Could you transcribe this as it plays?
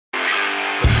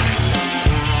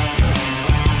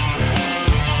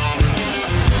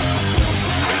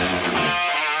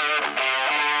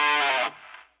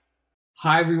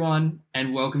Hi, everyone,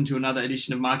 and welcome to another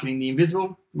edition of Marketing the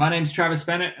Invisible. My name's Travis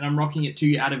Bennett, and I'm rocking it to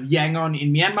you out of Yangon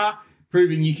in Myanmar,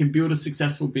 proving you can build a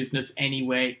successful business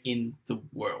anywhere in the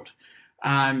world.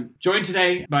 I'm joined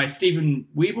today by Stephen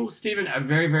Wible. Stephen, a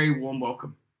very, very warm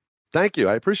welcome. Thank you.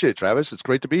 I appreciate it, Travis. It's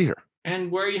great to be here. And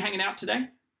where are you hanging out today?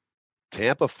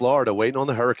 Tampa, Florida, waiting on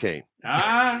the hurricane.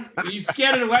 You've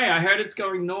scared it away. I heard it's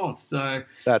going north, so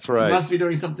That's right. You must be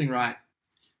doing something right.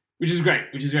 Which is great.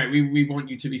 We want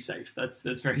you to be safe.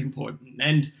 That's very important.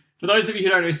 And for those of you who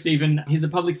don't know Stephen, he's a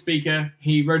public speaker.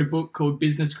 He wrote a book called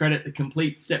Business Credit, the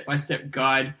complete step-by-step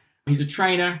guide. He's a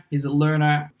trainer, he's a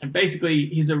learner, and basically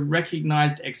he's a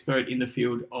recognized expert in the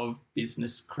field of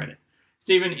business credit.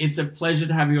 Stephen, it's a pleasure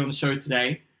to have you on the show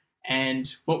today.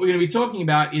 And what we're going to be talking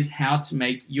about is how to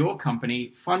make your company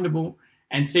fundable.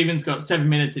 And Stephen's got 7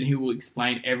 minutes and he will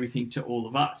explain everything to all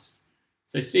of us.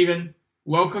 So Stephen,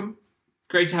 welcome.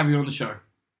 Great to have you on the show.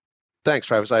 Thanks,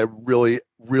 Travis. I'm really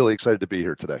excited to be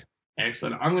here today.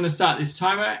 Excellent. I'm going to start this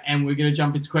timer and we're going to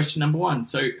jump into question number one.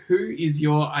 So who is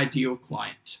your ideal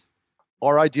client?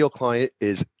 Our ideal client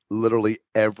is literally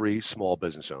every small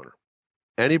business owner.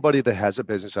 Anybody that has a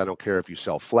business, I don't care if you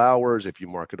sell flowers, if you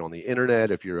market on the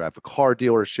internet, if you have a car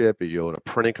dealership, if you own a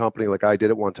printing company like I did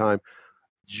at one time,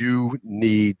 you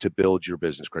need to build your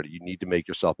business credit. You need to make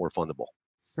yourself more fundable.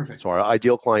 Perfect. So our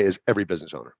ideal client is every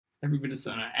business owner. Every business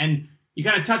owner. And you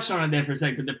kind of touched on it there for a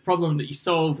second, but the problem that you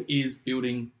solve is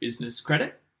building business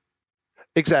credit.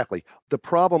 Exactly. The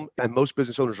problem, and most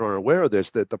business owners aren't aware of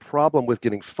this, that the problem with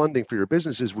getting funding for your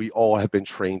business is we all have been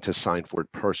trained to sign for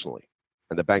it personally.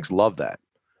 And the banks love that.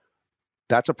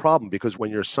 That's a problem because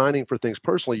when you're signing for things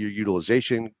personally, your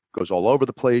utilization goes all over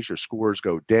the place, your scores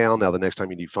go down. Now, the next time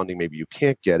you need funding, maybe you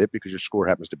can't get it because your score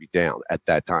happens to be down at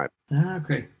that time.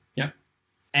 Okay. Yep.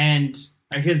 And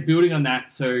I guess building on that,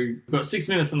 so we've got 6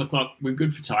 minutes on the clock. We're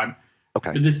good for time.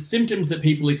 Okay. But the symptoms that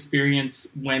people experience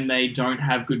when they don't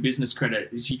have good business credit,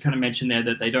 as you kind of mentioned there,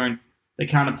 that they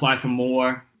can't apply for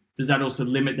more. Does that also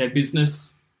limit their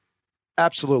business?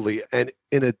 Absolutely. And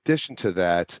in addition to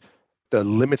that, the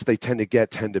limits they tend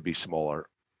to be smaller.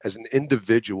 As an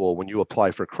individual, when you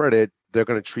apply for credit, they're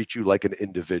going to treat you like an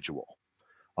individual.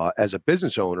 As a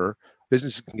business owner,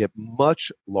 businesses can get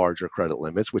much larger credit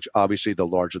limits, which obviously the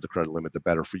larger the credit limit, the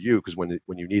better for you, because when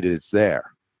you need it, it's there.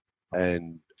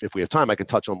 And if we have time, I can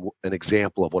touch on an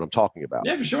example of what I'm talking about.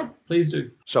 Yeah, for sure. Please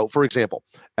do. So for example,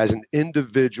 as an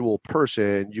individual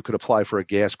person, you could apply for a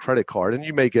gas credit card and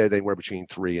you may get anywhere between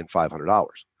 $300 and $500.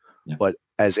 Yeah. But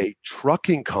as a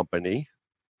trucking company,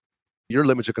 your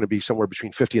limits are going to be somewhere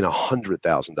between $50,000 and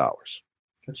 $100,000.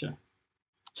 Gotcha.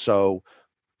 So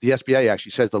the SBA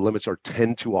actually says the limits are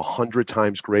 10 to 100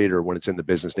 times greater when it's in the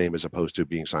business name as opposed to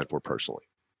being signed for personally.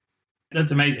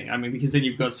 That's amazing. I mean, because then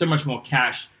you've got so much more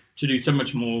cash to do so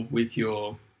much more with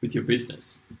your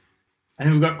business. And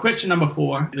then we've got question number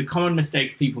 4, the common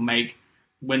mistakes people make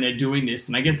when they're doing this.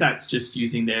 And I guess that's just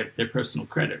using their personal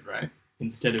credit, right?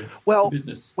 Instead of the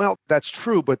business. Well, that's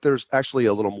true, but there's actually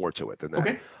a little more to it than that.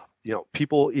 Okay. You know,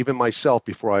 people, even myself,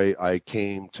 before I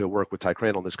came to work with Ty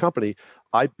Crandall on this company,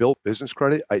 I built business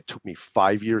credit. It took me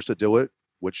 5 years to do it,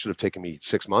 which should have taken me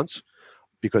 6 months,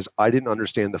 because I didn't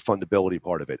understand the fundability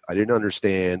part of it. I didn't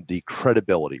understand the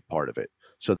credibility part of it.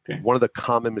 So One of the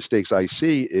common mistakes I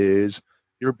see is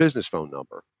your business phone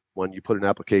number. When you put an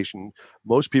application,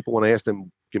 most people, when I ask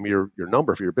them, give me your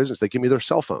number for your business, they give me their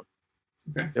cell phone.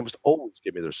 Okay. They must always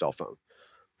give me their cell phone.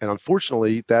 And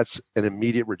unfortunately, that's an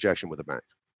immediate rejection with a bank.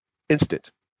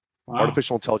 Instant. Wow.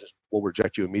 Artificial intelligence will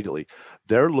reject you immediately.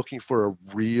 They're looking for a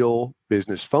real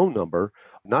business phone number.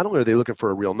 Not only are they looking for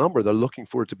a real number, they're looking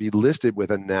for it to be listed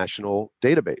with a national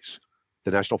database,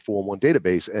 the National 411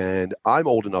 database. And I'm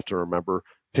old enough to remember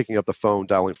picking up the phone,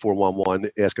 dialing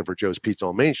 411, asking for Joe's Pizza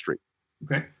on Main Street.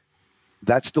 Okay.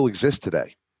 That still exists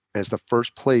today. And it's the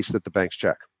first place that the banks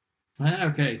check.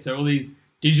 Okay. So all these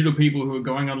digital people who are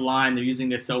going online, they're using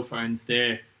their cell phones,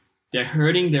 they're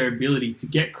hurting their ability to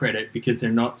get credit because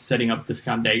they're not setting up the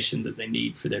foundation that they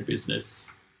need for their business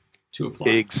to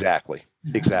apply. Exactly.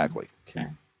 Okay.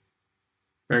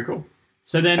 Very cool.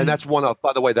 So then, and that's one of,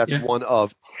 by the way, that's one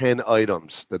of 10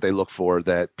 items that they look for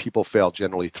that people fail,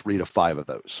 generally 3 to 5 of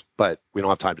those. But we don't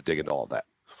have time to dig into all of that.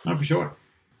 No, for sure.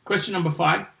 Question number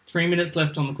 5, 3 minutes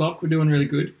left on the clock. We're doing really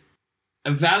good.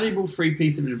 A valuable free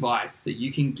piece of advice that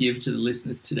you can give to the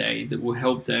listeners today that will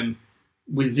help them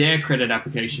with their credit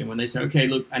application when they say, okay,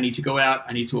 look, I need to go out,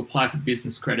 I need to apply for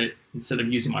business credit instead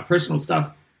of using my personal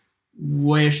stuff.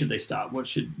 Where should they start?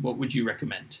 What would you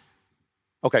recommend?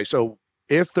 Okay, so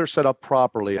if they're set up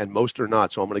properly, and most are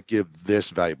not, so I'm going to give this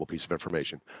valuable piece of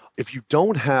information. If you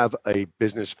don't have a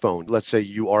business phone, let's say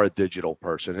you are a digital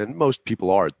person, and most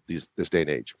people are this day and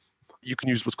age, you can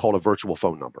use what's called a virtual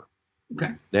phone number.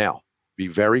 Okay. Now, be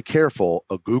very careful.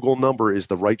 A Google number is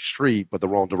the right street, but the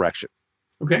wrong direction.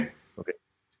 Okay.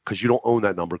 Because you don't own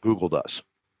that number. Google does.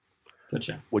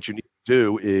 Gotcha. What you need to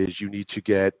do is you need to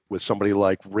get with somebody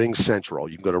like Ring Central.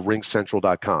 You can go to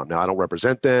ringcentral.com. Now, I don't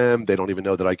represent them. They don't even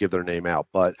know that I give their name out.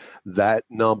 But that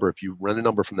number, if you rent a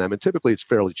number from them, and typically it's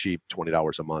fairly cheap,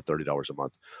 $20 a month, $30 a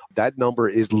month, that number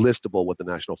is listable with the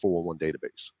National 411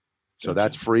 database. So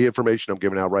that's free information I'm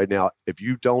giving out right now. If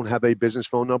you don't have a business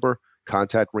phone number,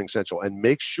 contact Ring Central and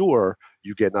make sure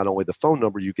you get not only the phone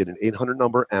number, you get an 800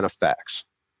 number and a fax.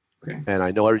 Okay. And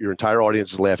I know your entire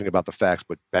audience is laughing about the fax,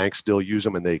 but banks still use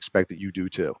them and they expect that you do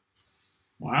too.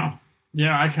 Wow.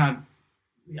 Yeah, I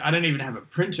don't even have a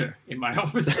printer in my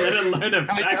office, let alone a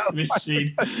fax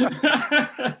machine.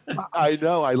 I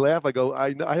know. I laugh. I go,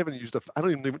 I haven't used I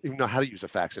don't even know how to use a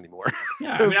fax anymore.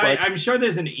 Yeah, I mean, I'm sure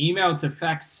there's an email to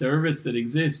fax service that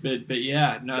exists, but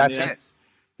yeah, no, that's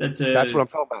what I'm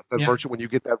talking about. Virtual, when you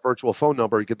get that virtual phone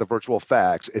number, you get the virtual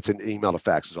fax. It's an email to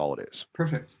fax is all it is.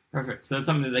 Perfect. So that's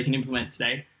something that they can implement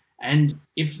today. And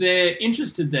if they're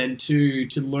interested then to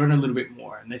learn a little bit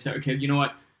more, and they say, okay, you know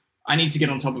what, I need to get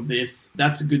on top of this.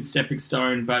 That's a good stepping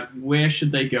stone, but where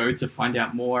should they go to find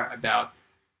out more about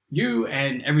you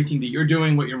and everything that you're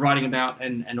doing, what you're writing about,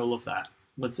 and all of that?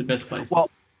 What's the best place? Well,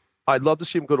 I'd love to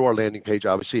see them go to our landing page,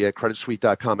 obviously, at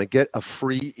creditsuite.com and get a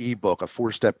free ebook, a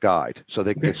 4-step guide, so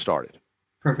they can get started.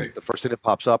 Perfect. The first thing that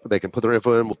pops up, they can put their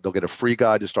info in. They'll get a free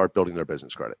guide to start building their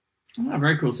business credit. Oh,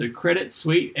 very cool. So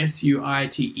creditsuite,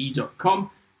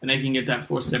 suite.com, and they can get that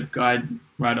 4-step guide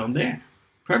right on there.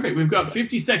 Perfect. We've got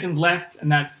 50 seconds left,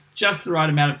 and that's just the right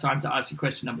amount of time to ask you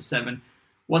question number 7.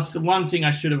 What's the one thing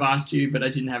I should have asked you, but I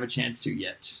didn't have a chance to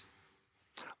yet?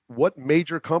 What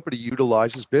major company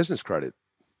utilizes business credit?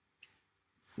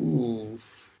 Ooh.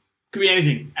 Could be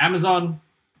anything. Amazon,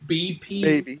 BP,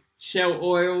 maybe. Shell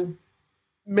Oil.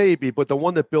 Maybe, but the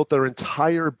one that built their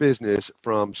entire business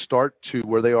from start to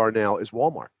where they are now is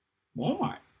Walmart.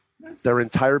 Walmart. Their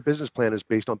entire business plan is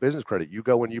based on business credit. You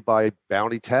go and you buy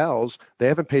Bounty towels. They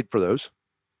haven't paid for those.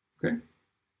 Okay.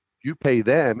 You pay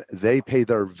them. They pay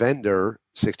their vendor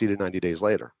 60 to 90 days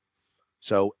later.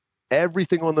 So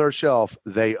everything on their shelf,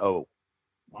 they owe.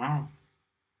 Wow.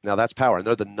 Now that's power. And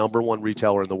they're the number 1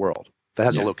 retailer in the world that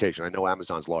has a location. I know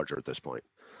Amazon's larger at this point.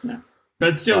 Yeah.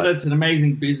 But still, that's an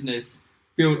amazing business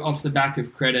built off the back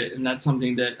of credit. And that's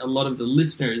something that a lot of the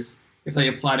listeners, if they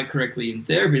applied it correctly in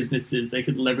their businesses, they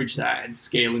could leverage that and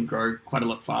scale and grow quite a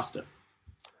lot faster.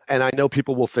 And I know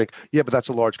people will think, yeah, but that's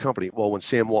a large company. Well, when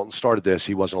Sam Walton started this,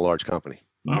 he wasn't a large company.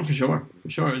 Oh, for sure.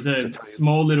 It was a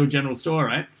small little general store,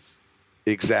 right?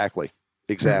 Exactly.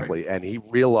 Perfect. And he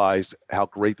realized how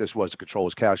great this was to control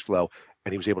his cash flow,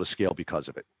 and he was able to scale because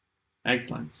of it.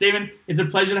 Excellent. Stephen, it's a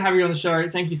pleasure to have you on the show.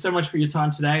 Thank you so much for your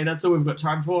time today. That's all we've got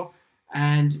time for.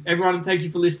 And everyone, thank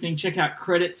you for listening. Check out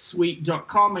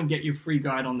creditsuite.com and get your free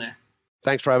guide on there.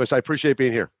 Thanks, Travis. I appreciate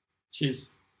being here.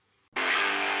 Cheers.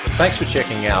 Thanks for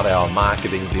checking out our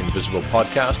Marketing the Invisible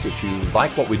podcast. If you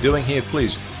like what we're doing here,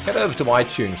 please head over to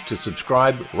iTunes to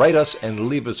subscribe, rate us, and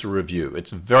leave us a review.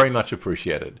 It's very much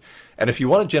appreciated. And if you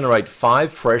want to generate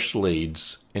 5 fresh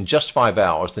leads in just 5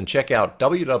 hours, then check out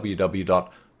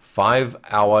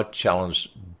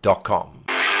www.5hourchallenge.com.